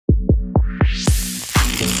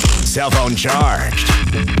Cell phone charged.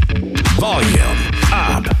 Volume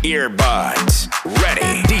up. Earbuds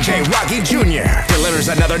ready. DJ Rocky Jr. delivers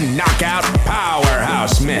another knockout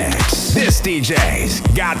powerhouse mix. This DJ's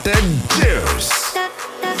got the juice.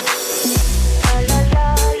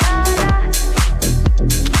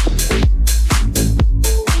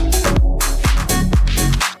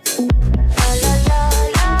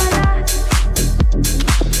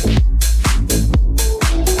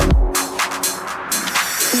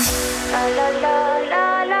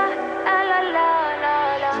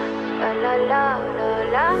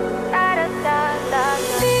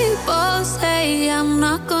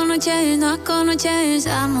 Not gonna change.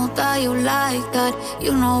 I know that you like that.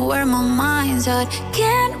 You know where my mind's at.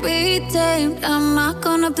 Can't be tamed. I'm not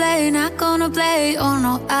gonna play. Oh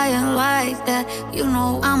no, I ain't like that. You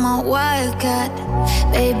know I'm a wildcat.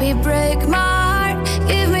 Baby, break my heart.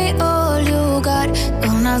 Give me all you got.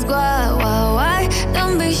 Don't ask why.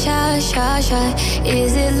 Don't be shy.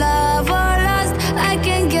 Is it love or lust? I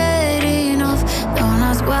can't get enough. Don't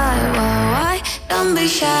ask why. Don't be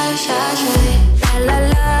shy. La la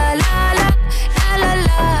la la la la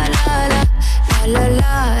la la la la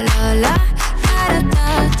la la la da da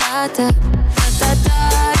da da da da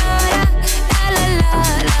la la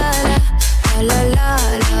la la la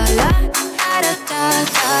la da da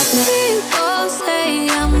da. People say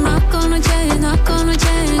I'm not gonna change. I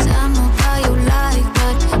know that you like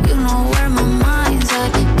that. You know where my mind's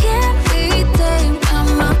at. Can't be tamed. I'm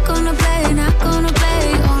not gonna play.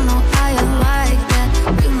 Oh no, I ain't like that.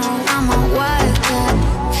 You know I'm a wildcat.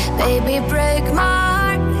 Baby, break my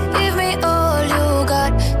heart. Give me all you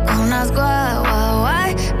got. Don't ask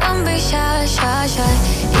why. Don't be shy.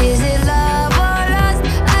 Is it love or lust?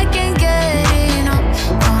 I can't get enough.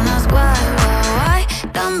 Don't ask why.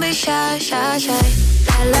 Don't be shy.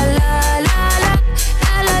 La la la la la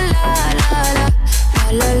la la la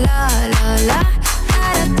la la la la la da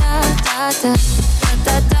da da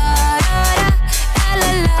da da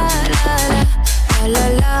la la la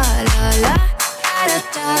la la.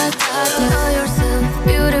 Tell yourself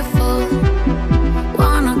beautiful.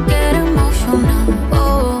 Wanna get emotional.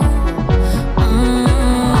 Oh,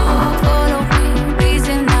 follow me,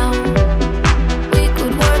 reason now. We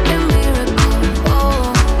could work a miracle.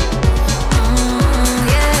 Oh,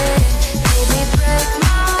 yeah. Baby, break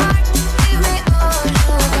my heart. Give me all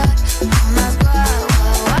you got. Don't ask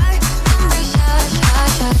why. Don't be shy.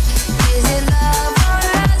 Is it love or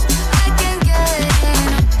lust? I can't get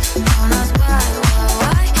enough. Don't ask why.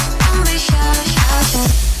 Don't be shy.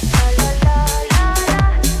 La la la la la.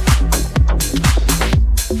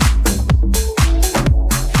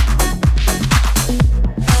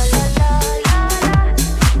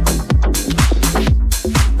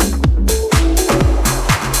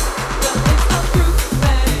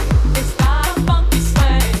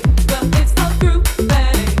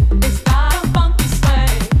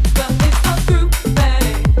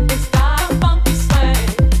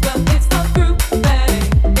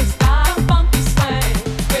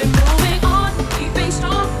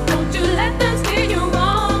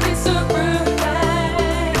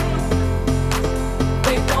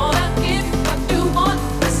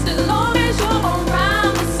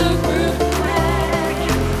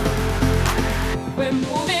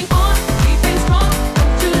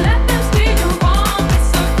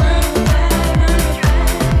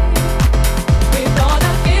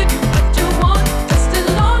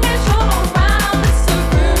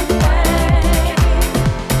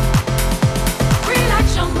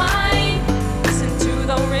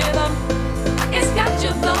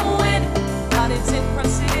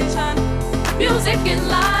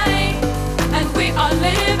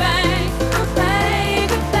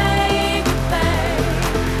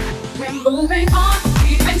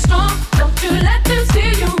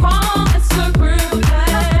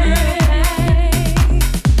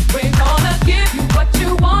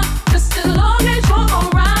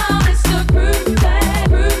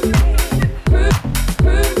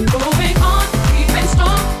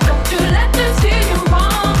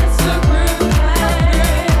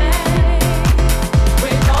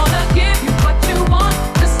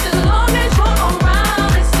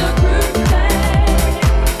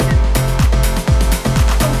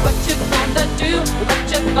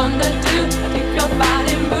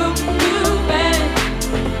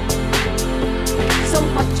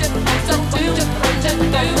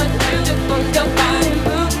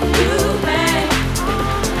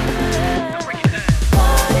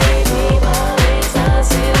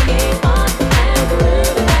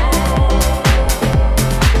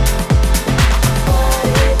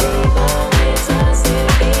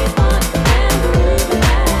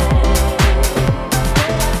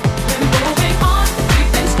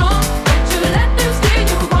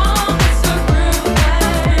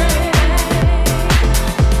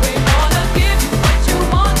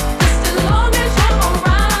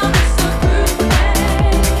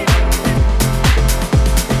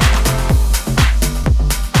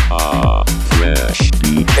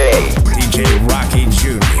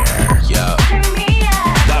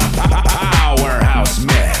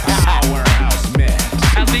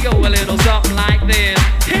 is,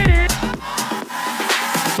 hit it.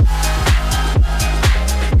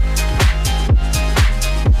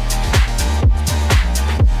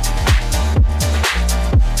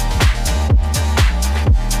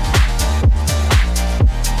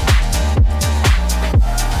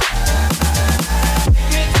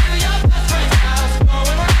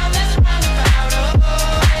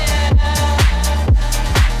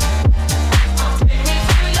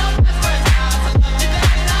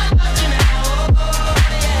 Oh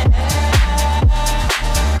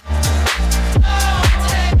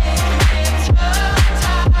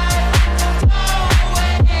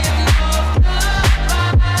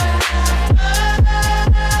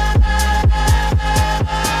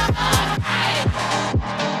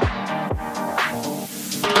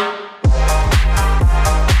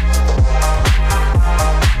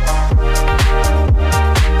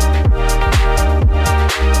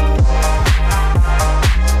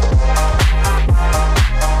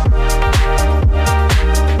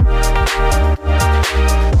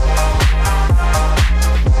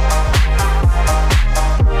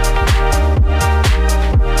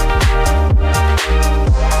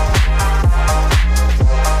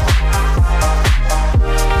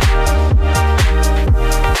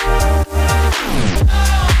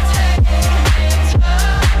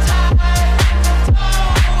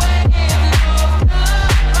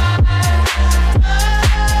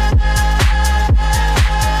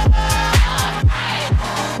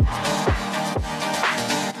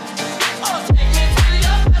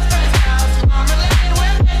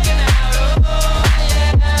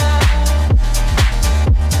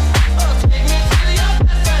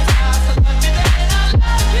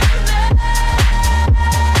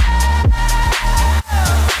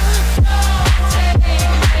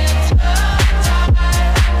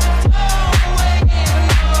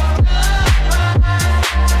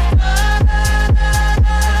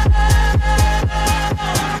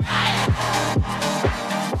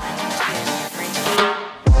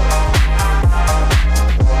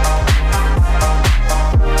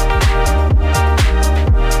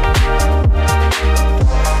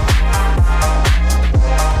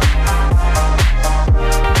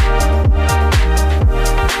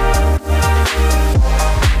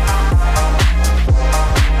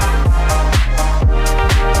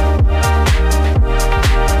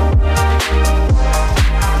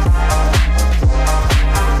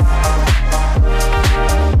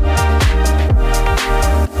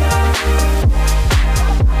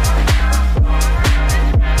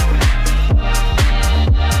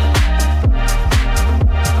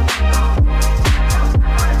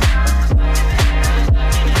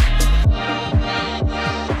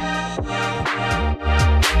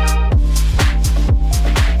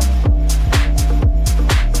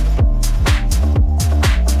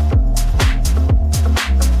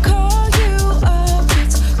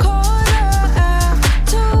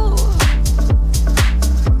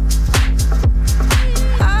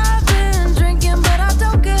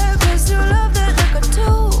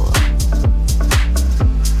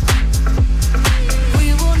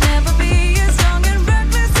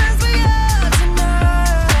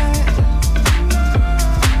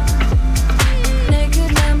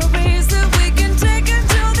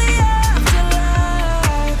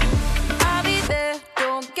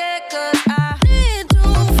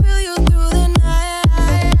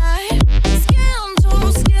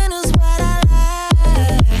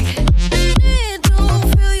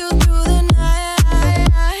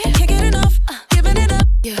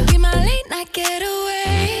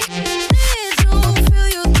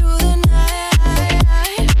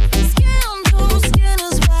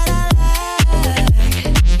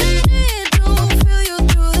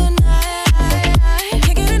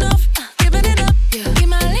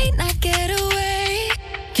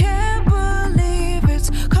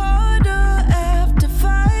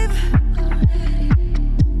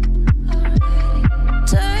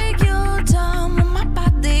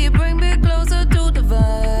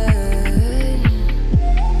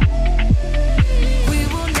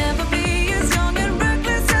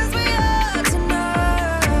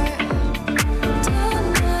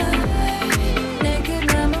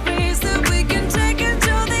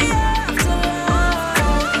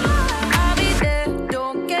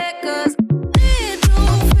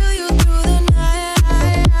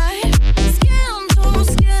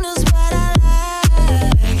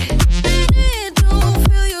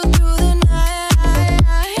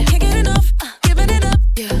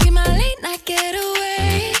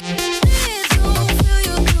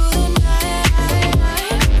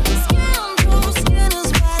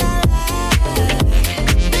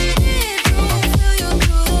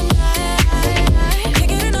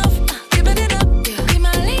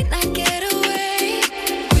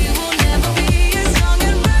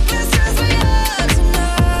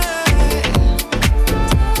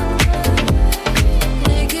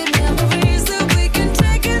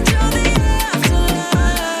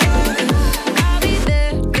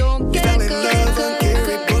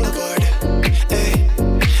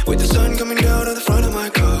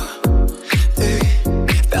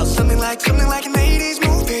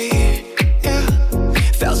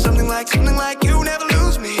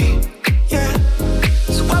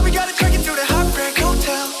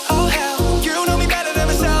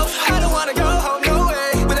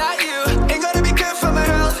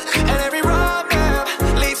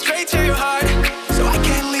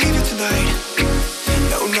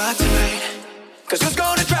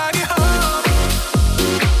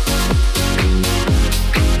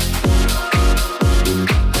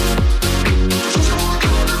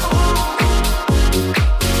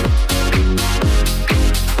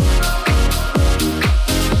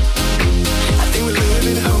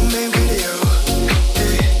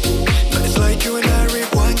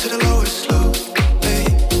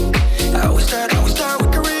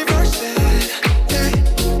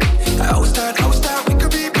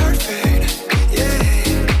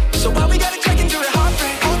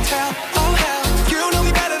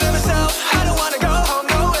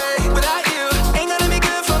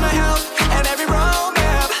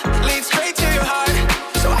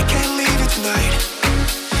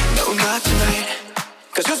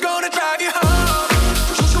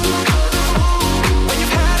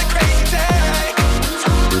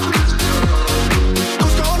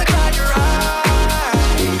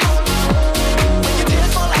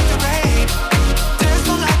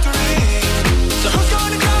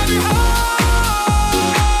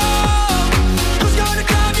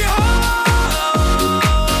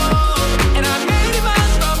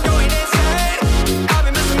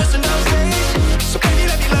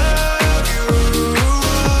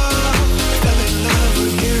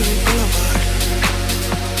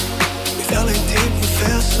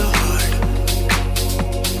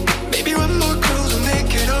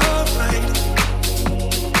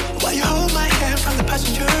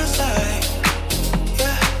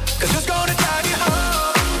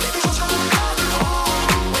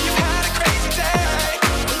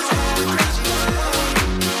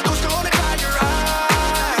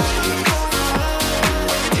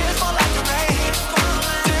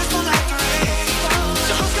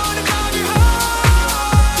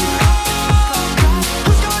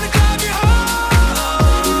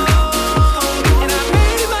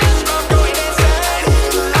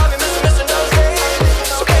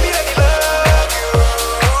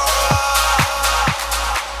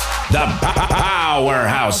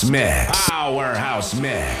Powerhouse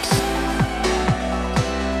Mix.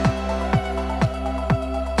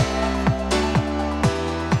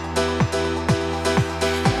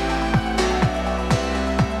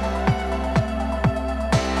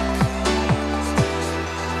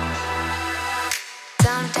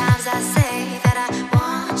 Sometimes I say that I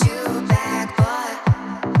want you back, but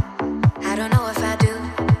I don't know if I do.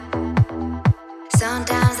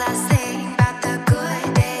 Sometimes I think about the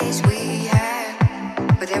good days we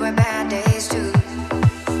had, but there were bad days too.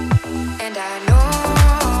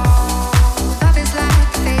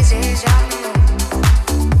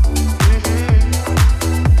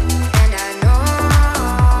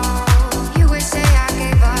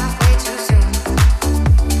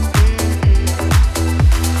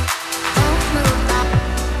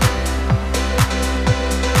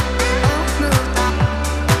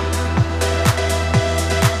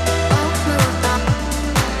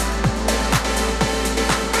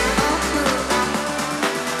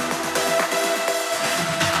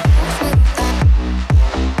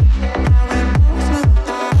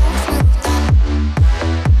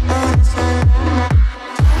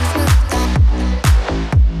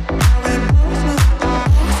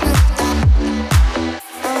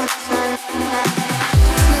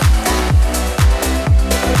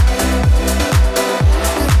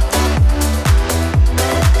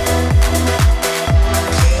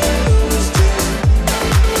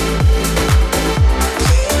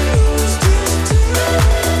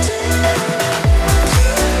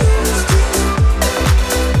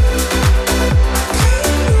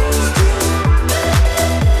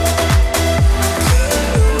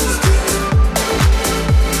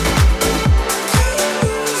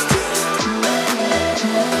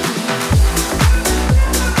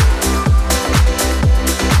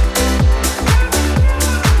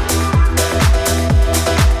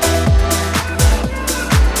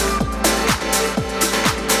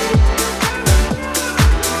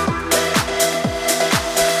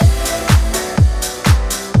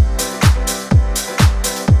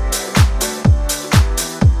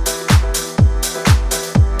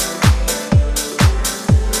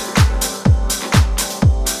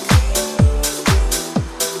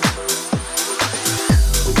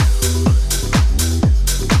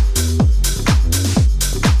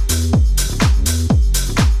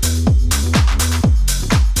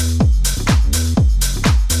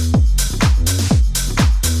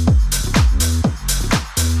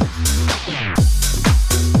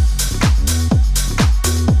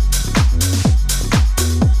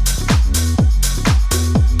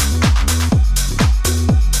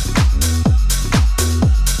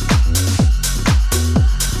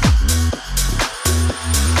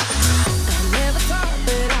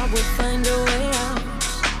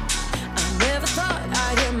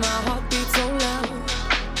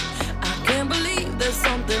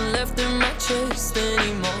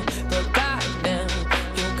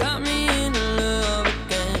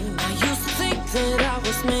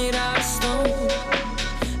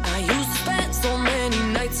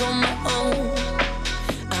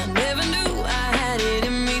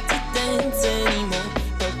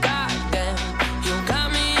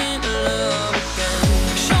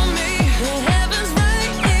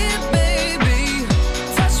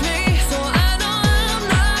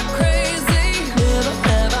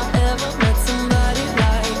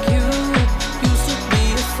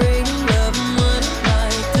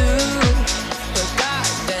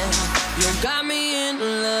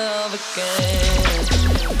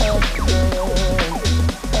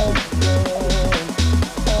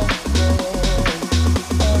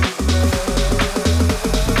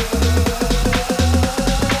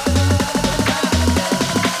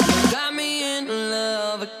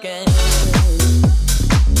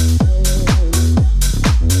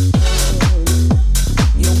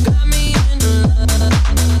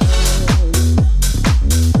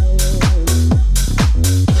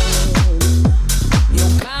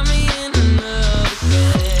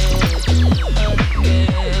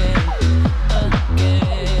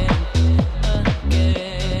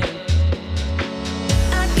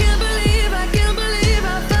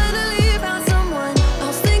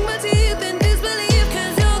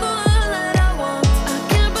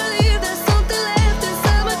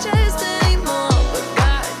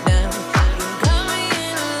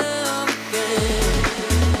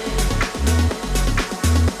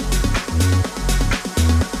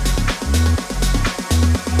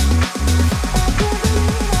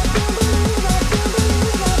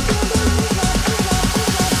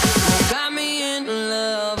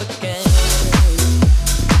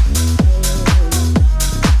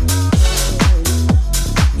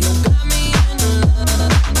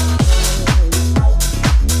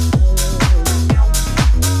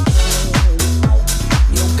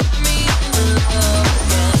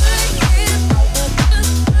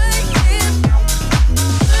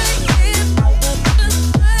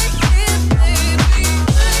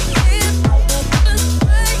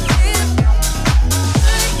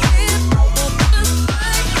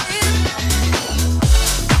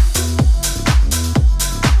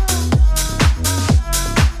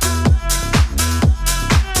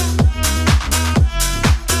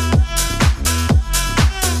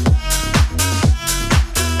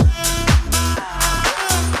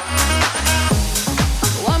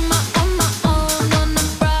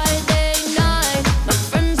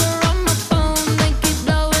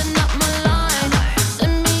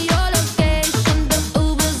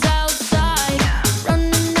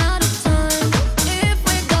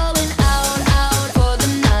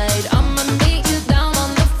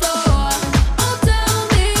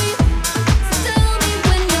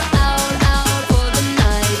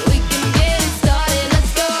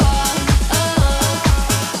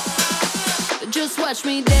 watch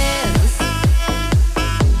me dance.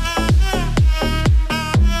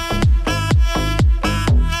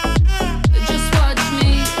 Just watch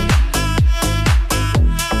me.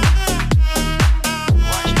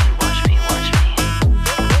 Watch me, watch me, watch me.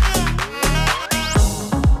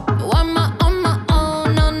 I'm on my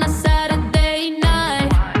own on a Saturday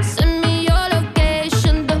night. Send me your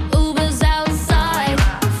location, the Uber's outside.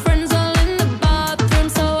 Friends all in the bathroom,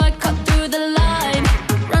 so I cut through the line.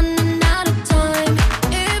 Running out of time.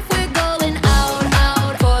 If we're going out,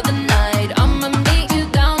 out for the night, I'ma meet you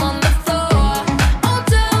down on the floor. Oh,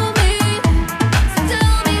 tell me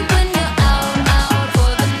when you're out, out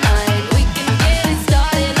for the night. We can get it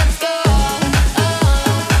started, let's go.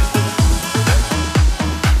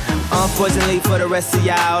 Unfortunately for the rest of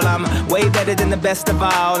y'all, I'm way better than the best of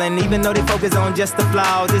all. And even though they focus on just the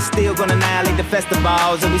flaws, it's still gonna annihilate the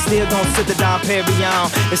festivals. And we still gonna sit the Dom Perignon,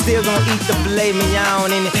 and still gonna eat the filet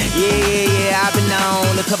mignon. And yeah, I've been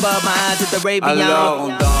known to cover up my eyes with the Arabian. Alors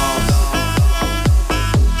on danse.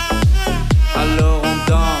 Alors on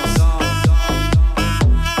danse.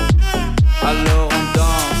 Alors on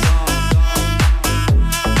danse.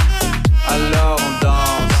 Alors on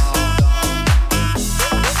danse.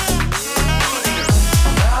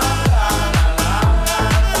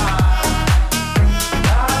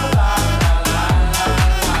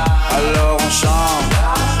 Alors on chante.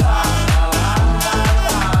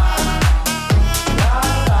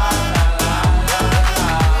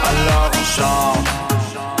 Alors on chante.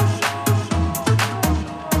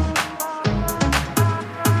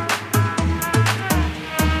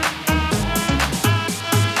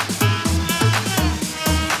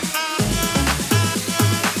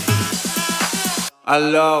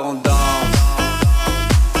 Alors on danse.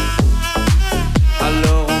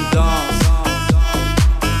 Alors on danse.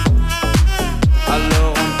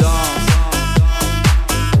 Alors on danse.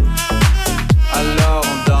 Alors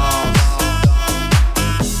on danse.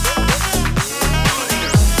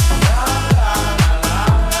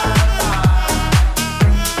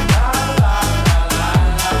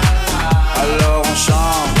 Alors on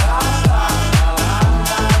chante.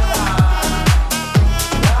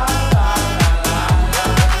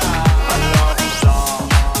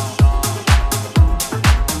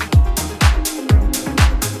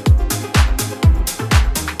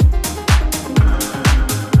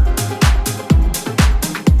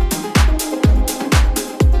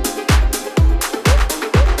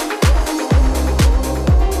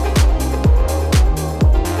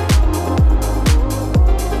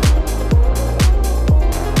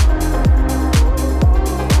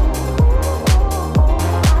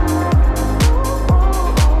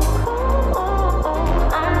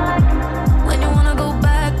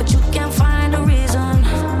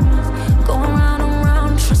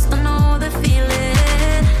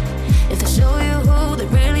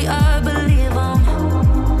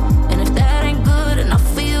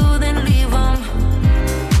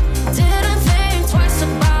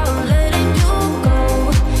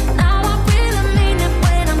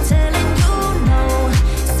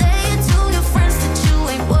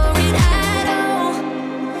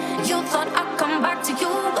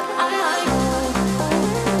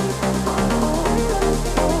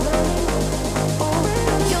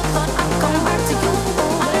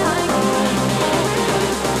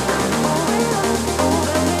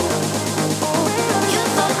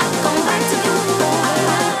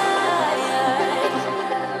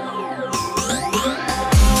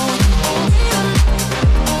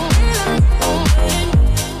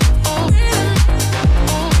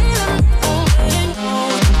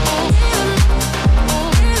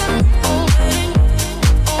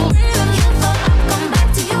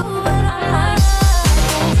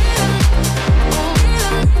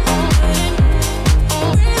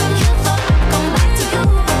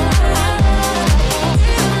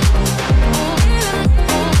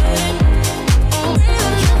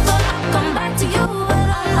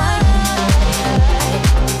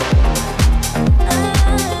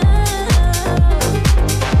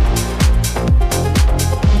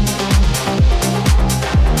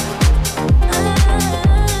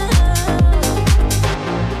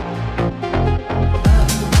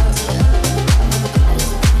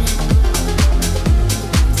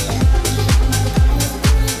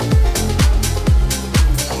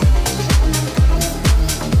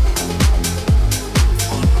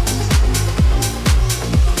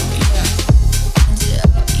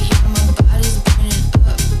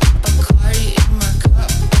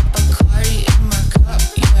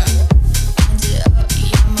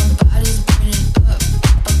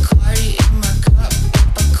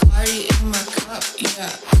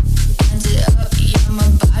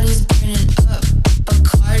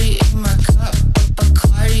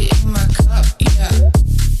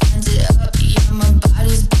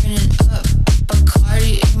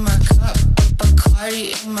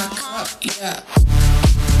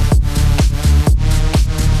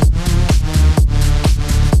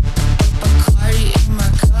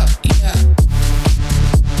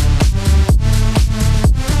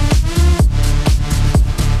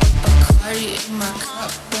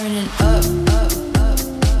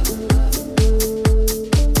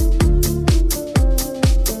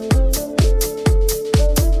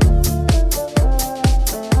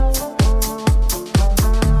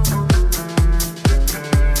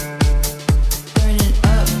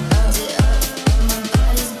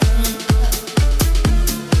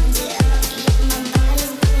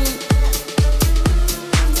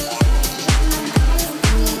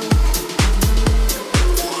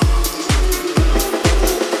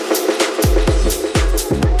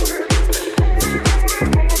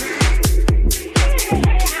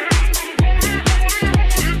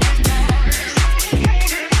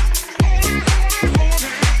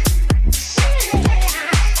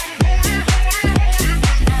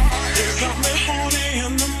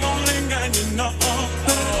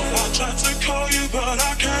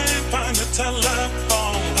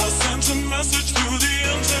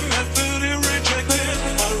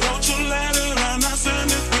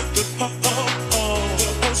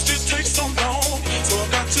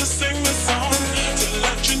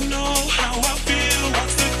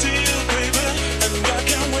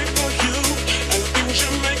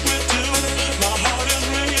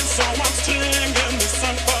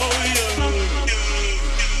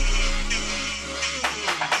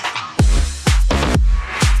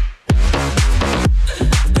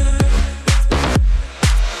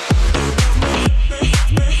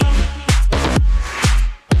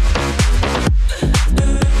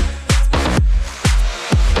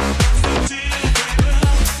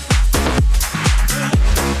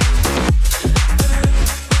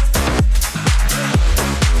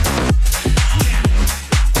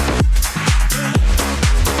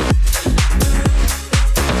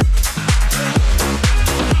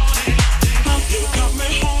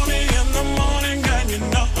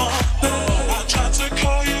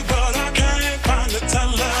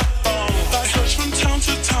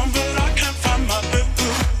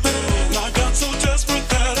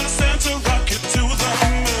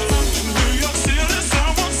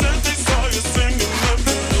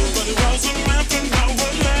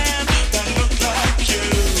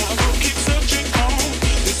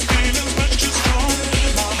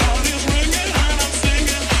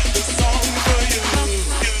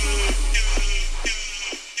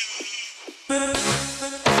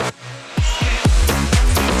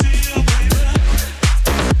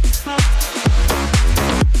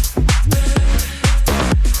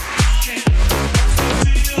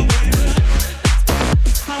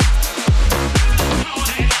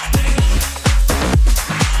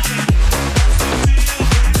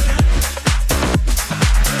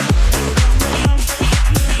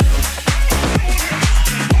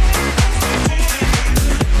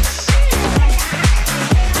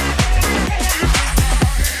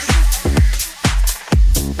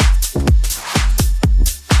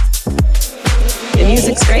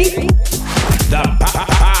 music's great. The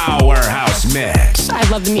Powerhouse Mix. I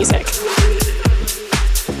love the music.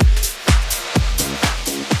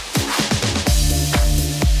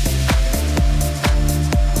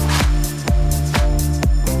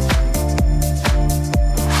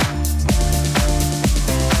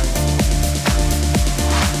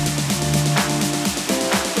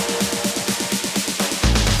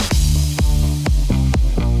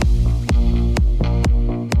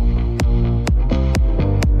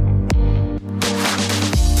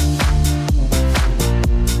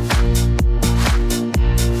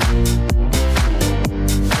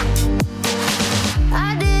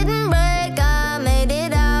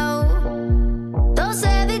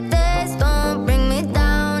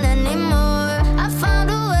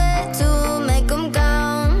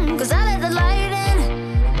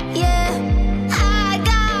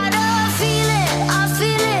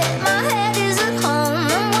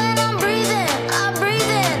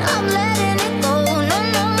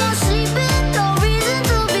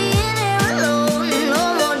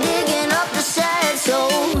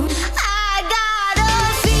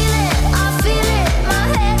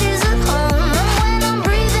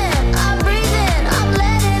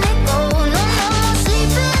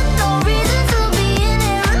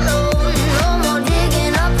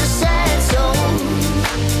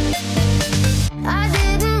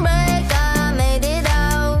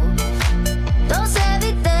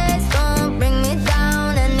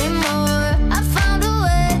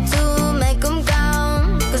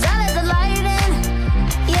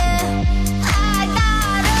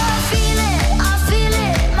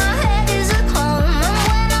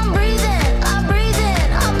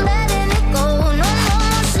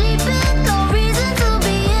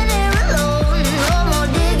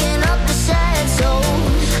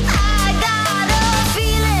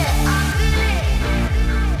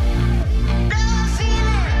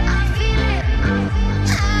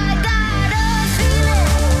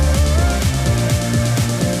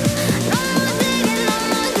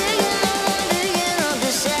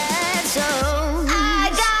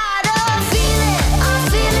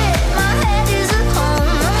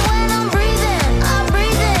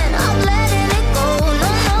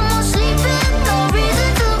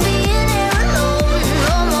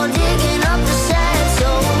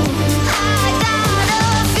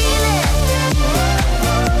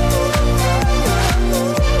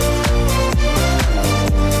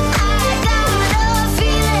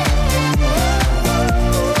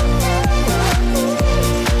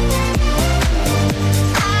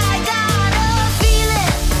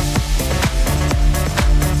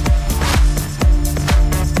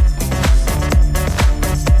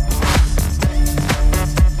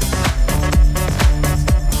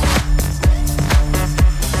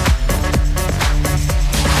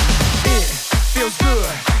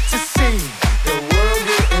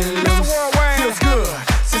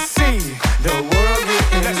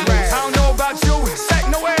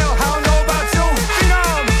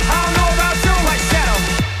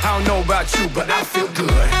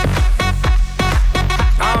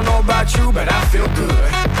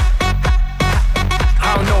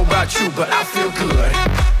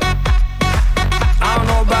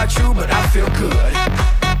 feel good.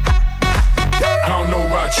 I don't know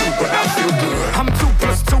about you, but I feel good. I'm 2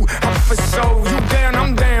 plus 2, I'm for sure. You down,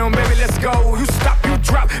 I'm down, baby, let's go. You stop, you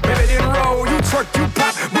drop, baby, then roll. You twerk, you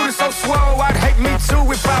pop, booty so swole. I'd hate me too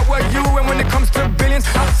if I were you. And when it comes to billions,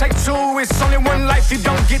 I'll take 2. It's only one life, you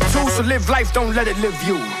don't get 2. So live life, don't let it live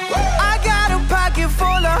you. I got a pocket full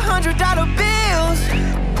of $100 bills.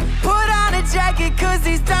 Put on a jacket, cause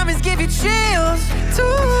these diamonds give you chills.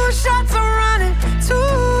 2 shots I'm running, 2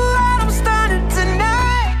 out I'm stunning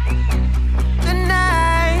tonight.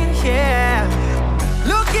 Tonight, yeah.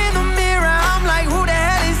 Look in the mirror, I'm like, who the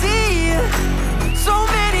hell is he? So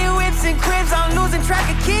many whips and cribs, I'm losing track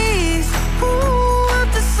of keys. Ooh,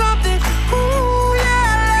 up to something, ooh, yeah,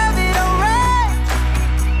 I love it, alright.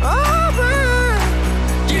 Alright.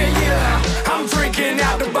 Yeah, I'm drinking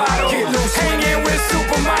out the bottle. Get loose, hanging with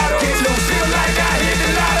supermodels. Get loose, feel like I hit the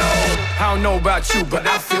lotto. I don't know about you, but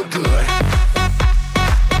I feel good.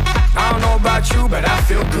 I don't know about you, but I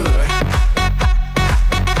feel good.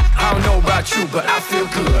 I don't know about you, but I feel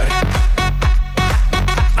good.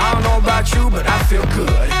 I don't know about you, but I feel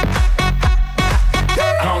good.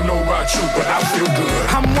 I don't know about you, but I feel good.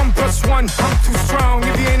 I'm 1 plus 1, I'm too strong.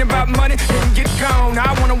 If you ain't about money, then get gone.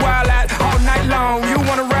 I wanna wild out all night long. You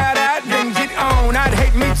wanna ride out, then get on. I'd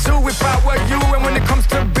hate me too if I were you. And when it comes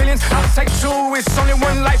to billions, I'll take 2. It's only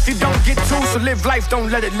one life, you don't get 2. So live life, don't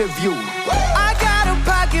let it live you. I got a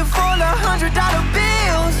pocket full of $100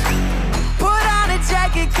 bills. Put on a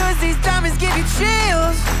jacket, cause these diamonds give you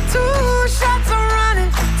chills. 2 shots I'm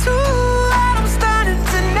running, 2 out I'm stunning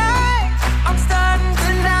tonight. I'm starting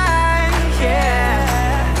tonight,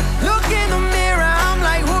 yeah. Look in the mirror, I'm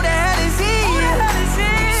like, who the hell is he?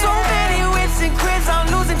 So many whips and cribs, I'm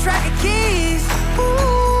losing track of keys.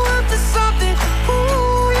 Ooh, up to something,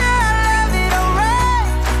 ooh, yeah, I love it, alright.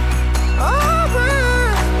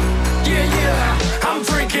 Alright. Yeah, I'm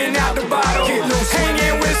drinking out the bottle. Get loose,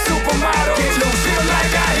 hanging with supermodels. Get loose, feel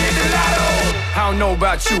like I hit the lotto. I don't know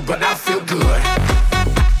about you, but I feel good.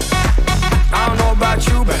 I don't know about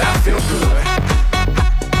you, but I feel good.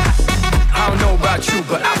 I don't know about you,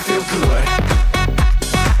 but I feel good.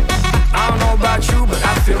 I don't know about you, but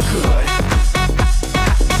I feel good.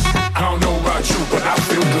 I don't know about you, but I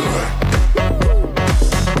feel good.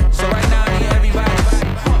 So right now I need everybody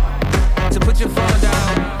to put your phone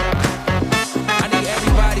down. I need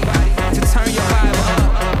everybody to turn your vibe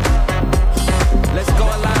up. Let's go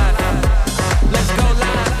live. Let's go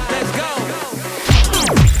live. Let's go.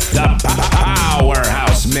 The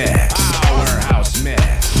Powerhouse Mix. Powerhouse Mix.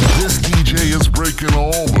 This DJ is breaking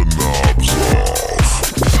all the knobs off.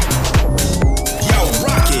 Yo,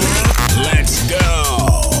 Rocky, let's go.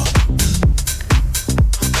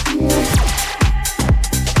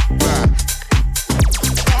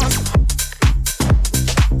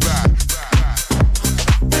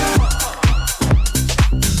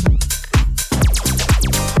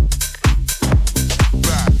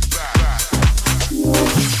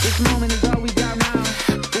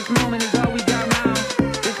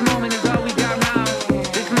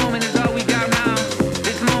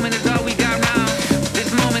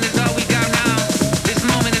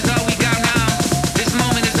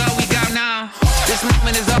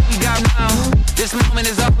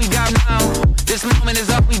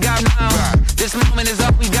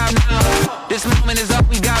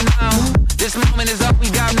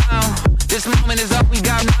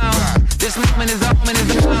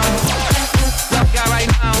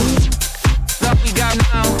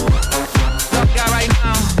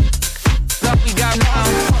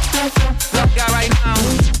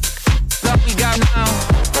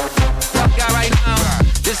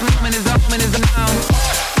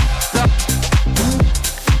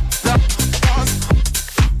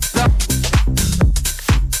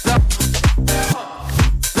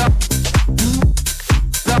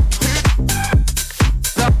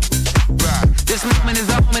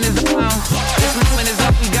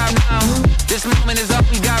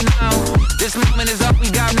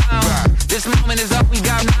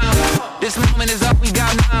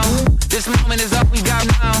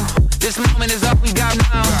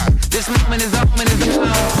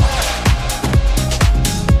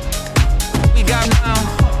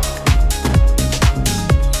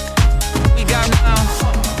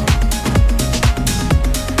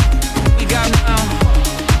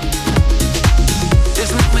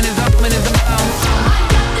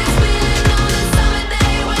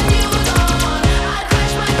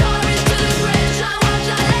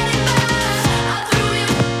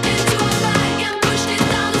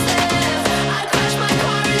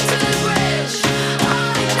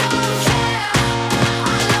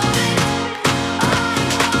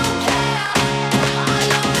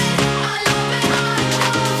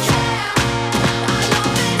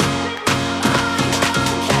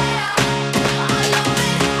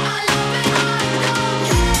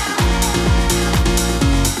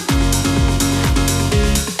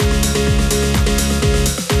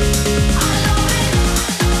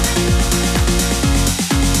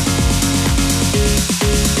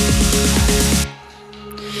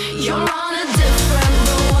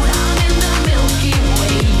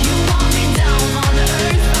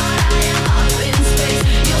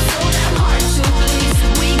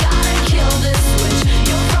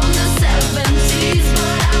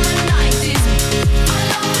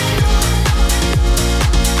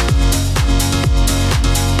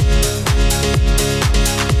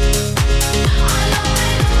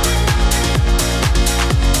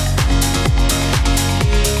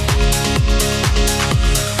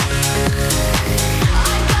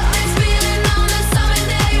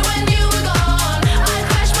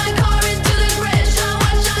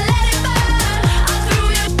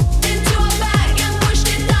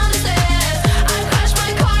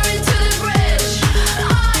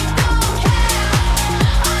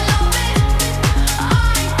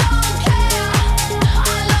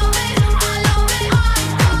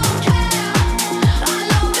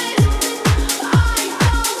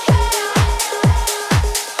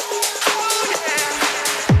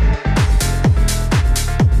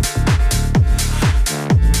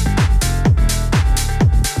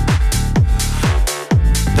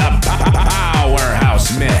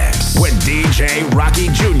 DJ Rocky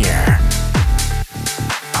Jr.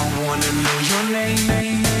 I wanna know your name,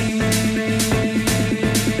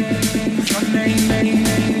 your name.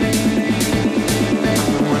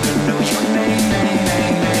 I wanna know your name,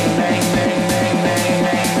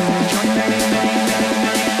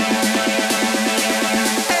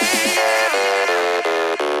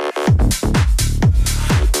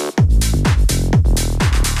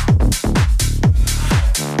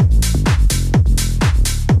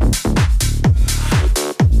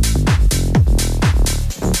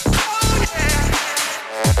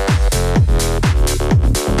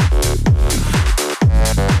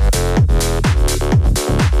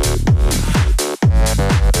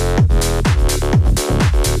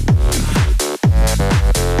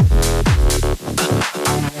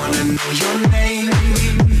 your name.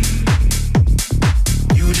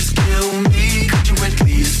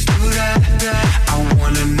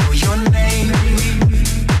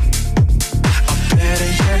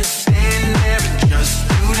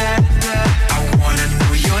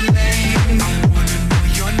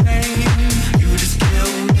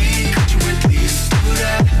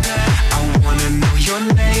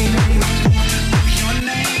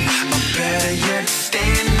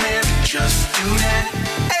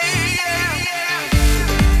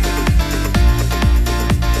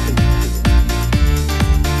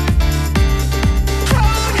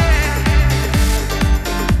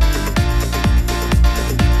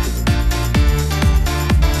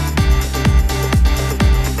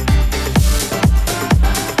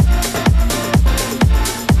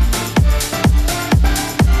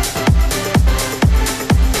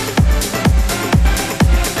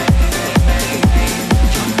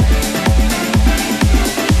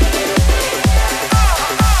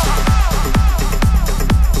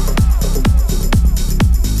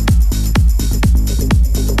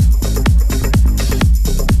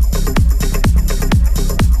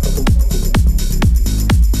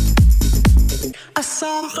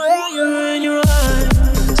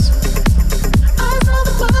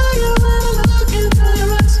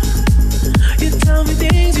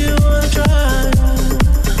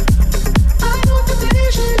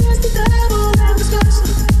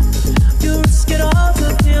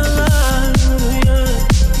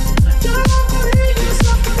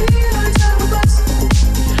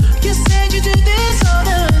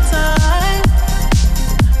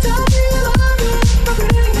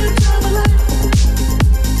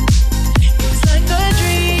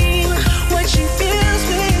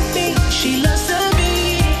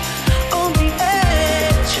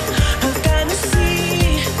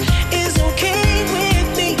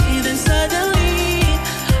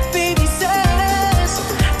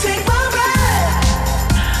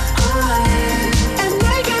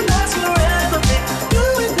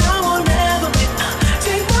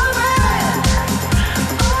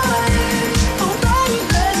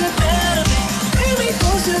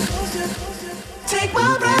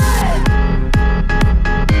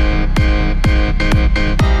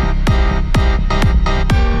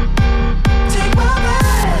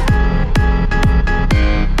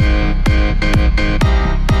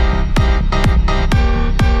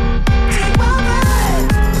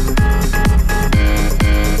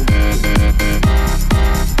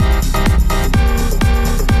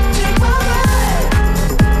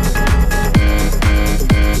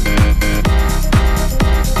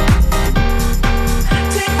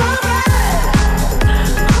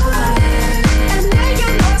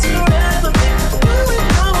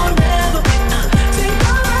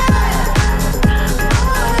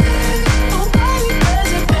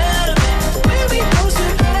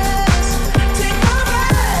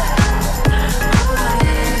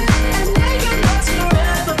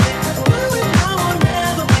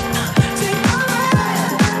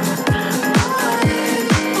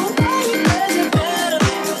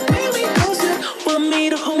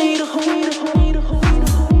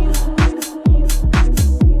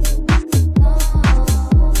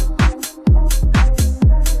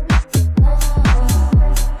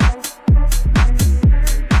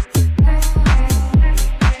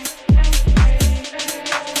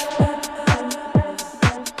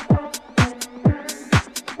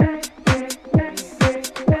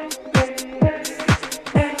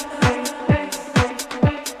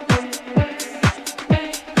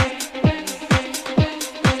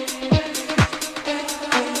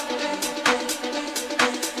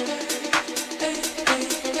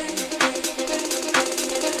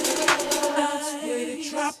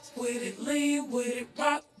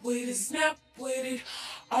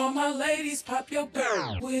 All my ladies, pop your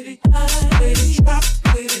girl with it, with it, drop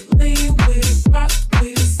with it, lean with it, rock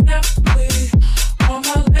with it, snap with it. All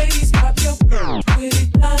my ladies, pop your girl.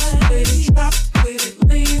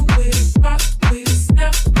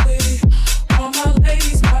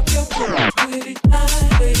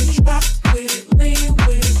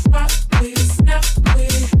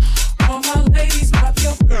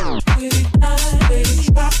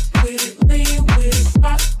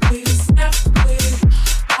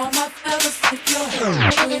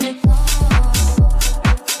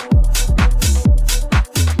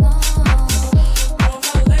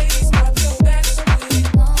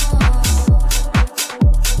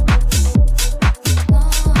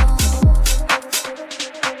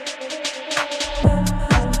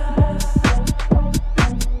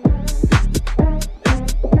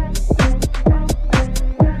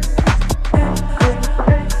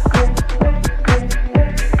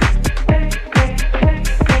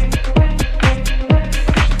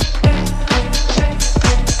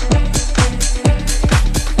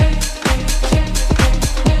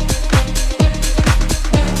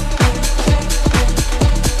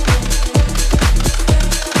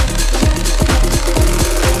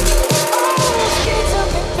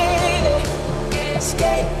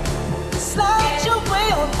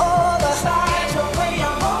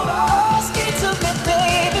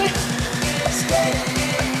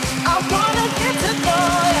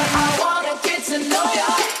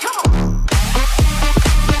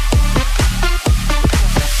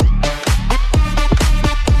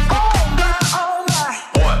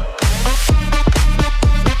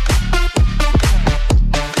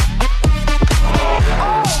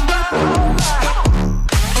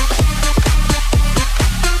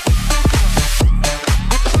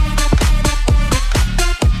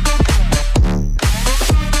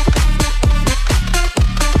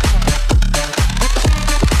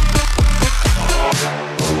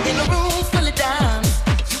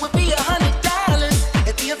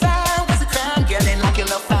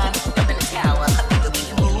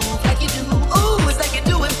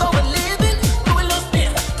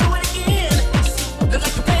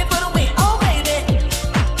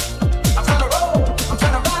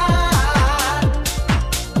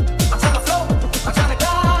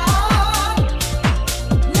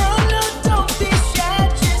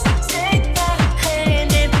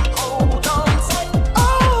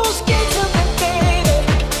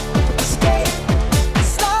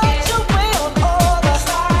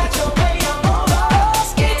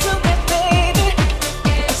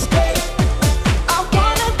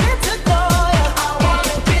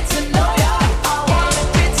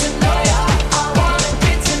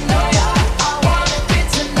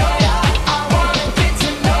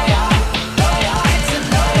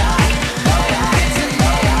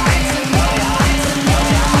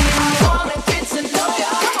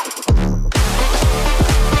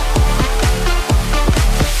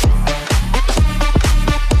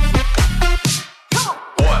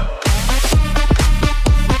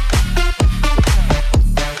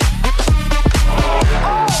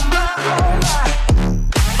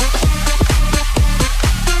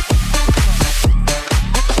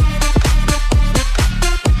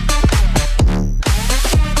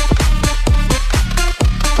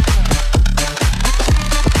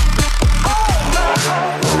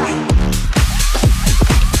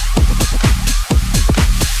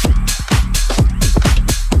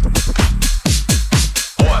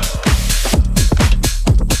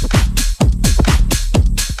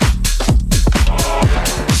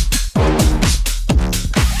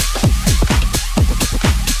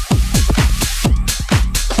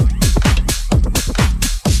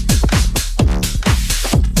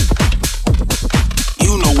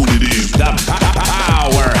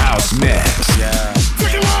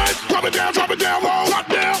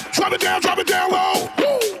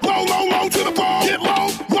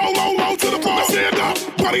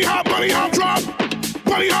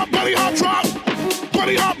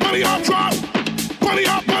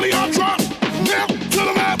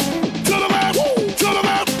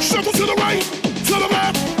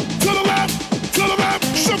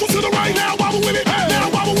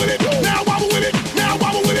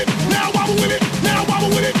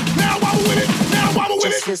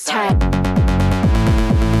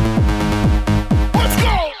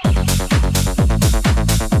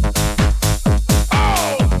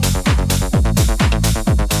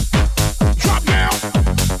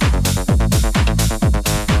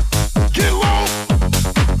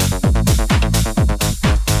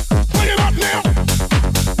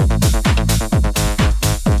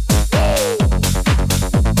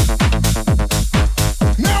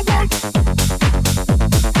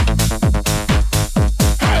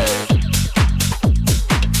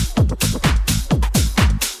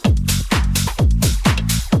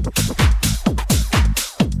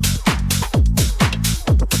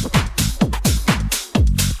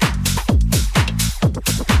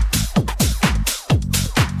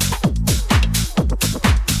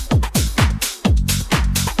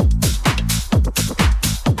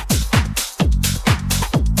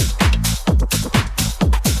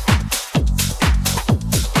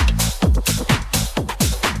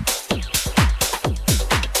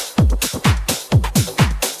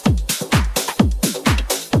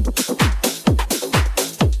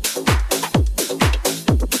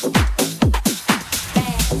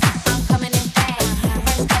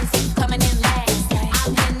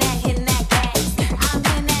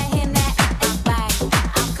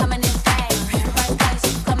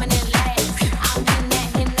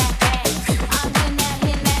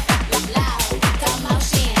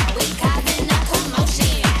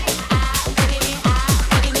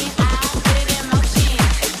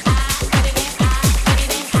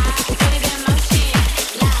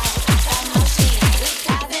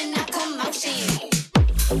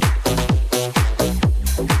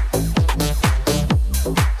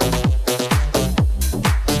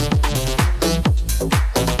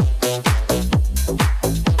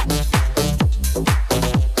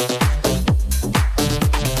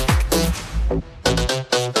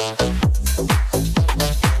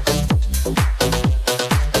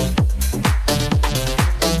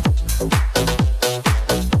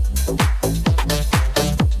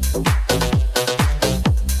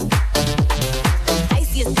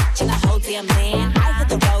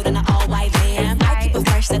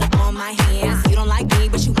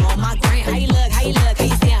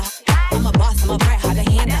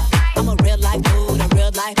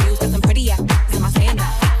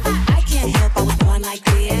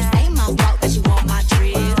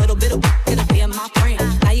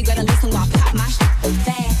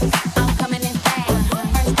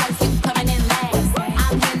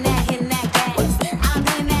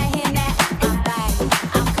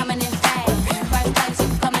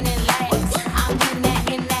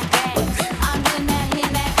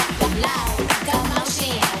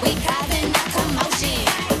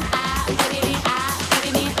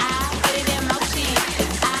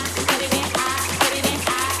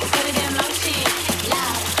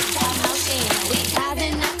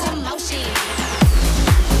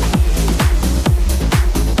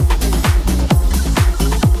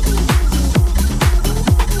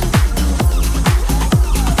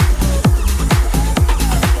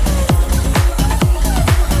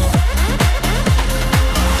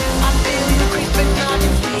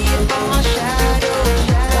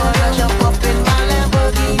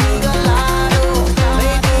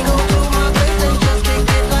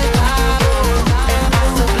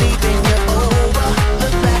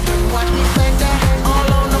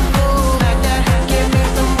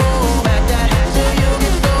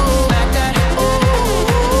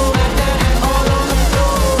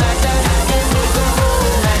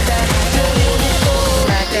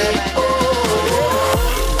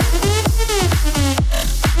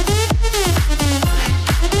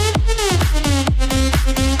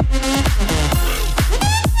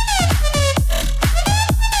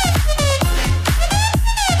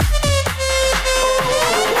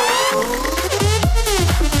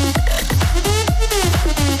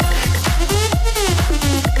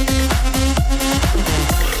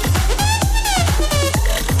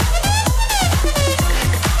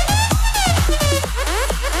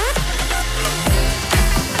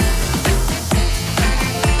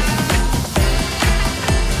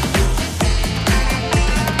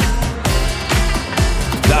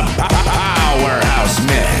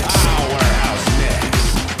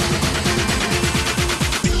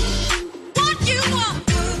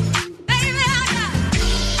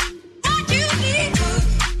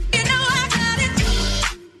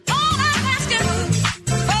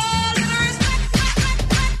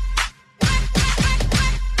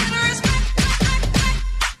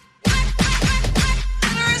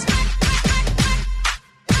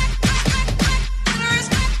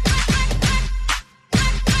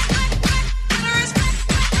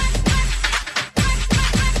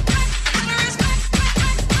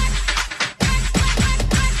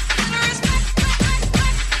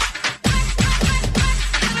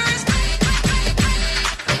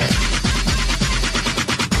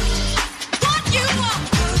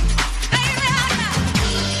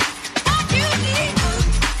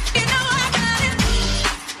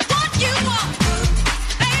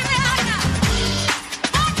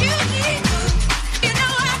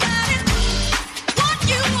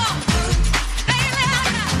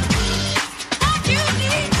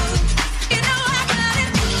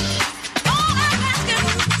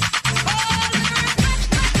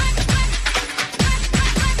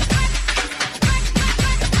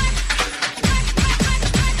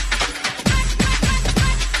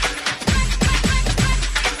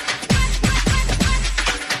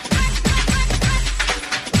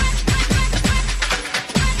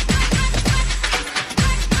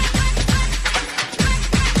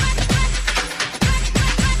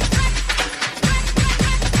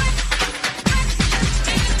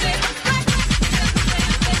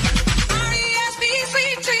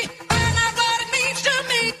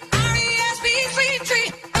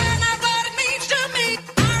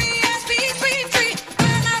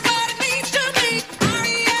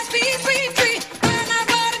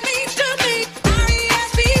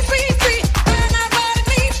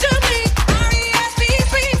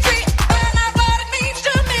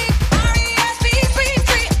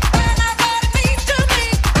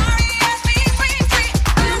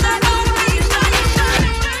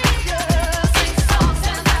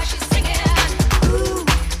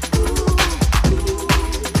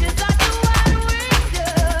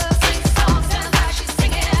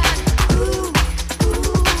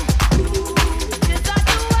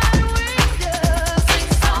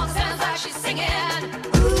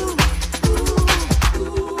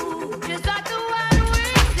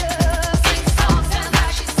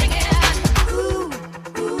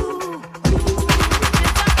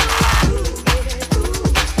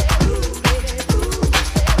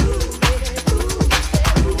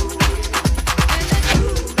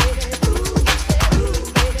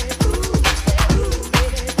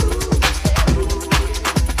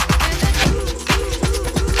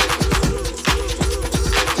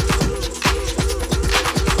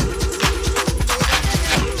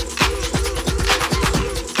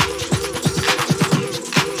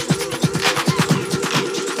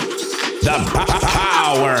 The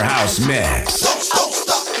Powerhouse Mix.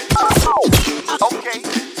 Okay.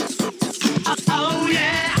 Oh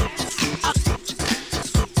yeah.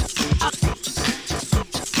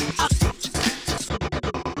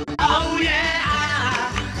 Oh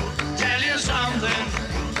yeah. Tell you something.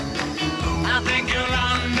 I think you'll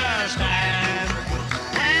understand.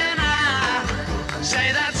 And I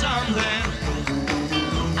say that something.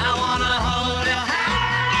 I wanna hold your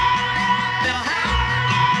hand. Your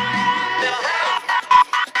hand. Your hand.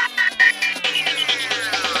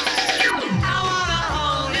 I wanna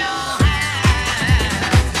hold your hand.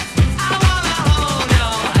 I wanna hold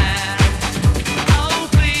your hand. Oh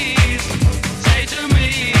please, say to me,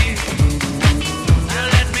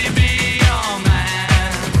 let me be your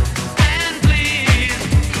man. And please,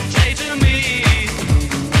 say to me,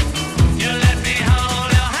 you let me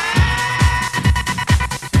hold your hand.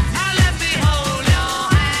 Let me hold your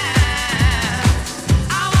hand.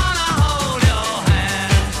 I wanna hold your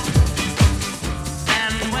hand.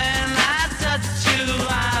 And when I touch you,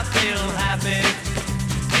 I feel happy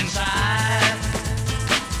inside.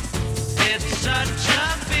 It's such a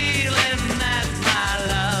feeling that my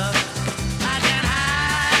love I can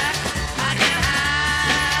hide, I can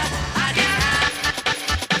hide, I can hide.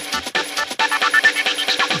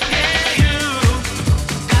 Yeah, you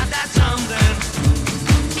got that something.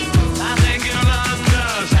 I think you'll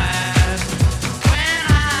understand when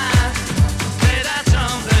I say that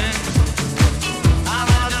something. I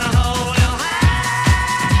wanna hold your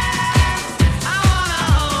hand. I wanna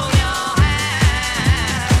hold your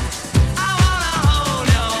hand. I wanna hold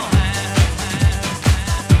your hand.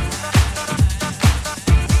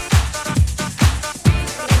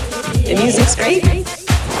 The music's great.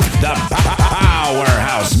 The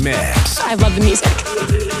Powerhouse Mix. I love the music.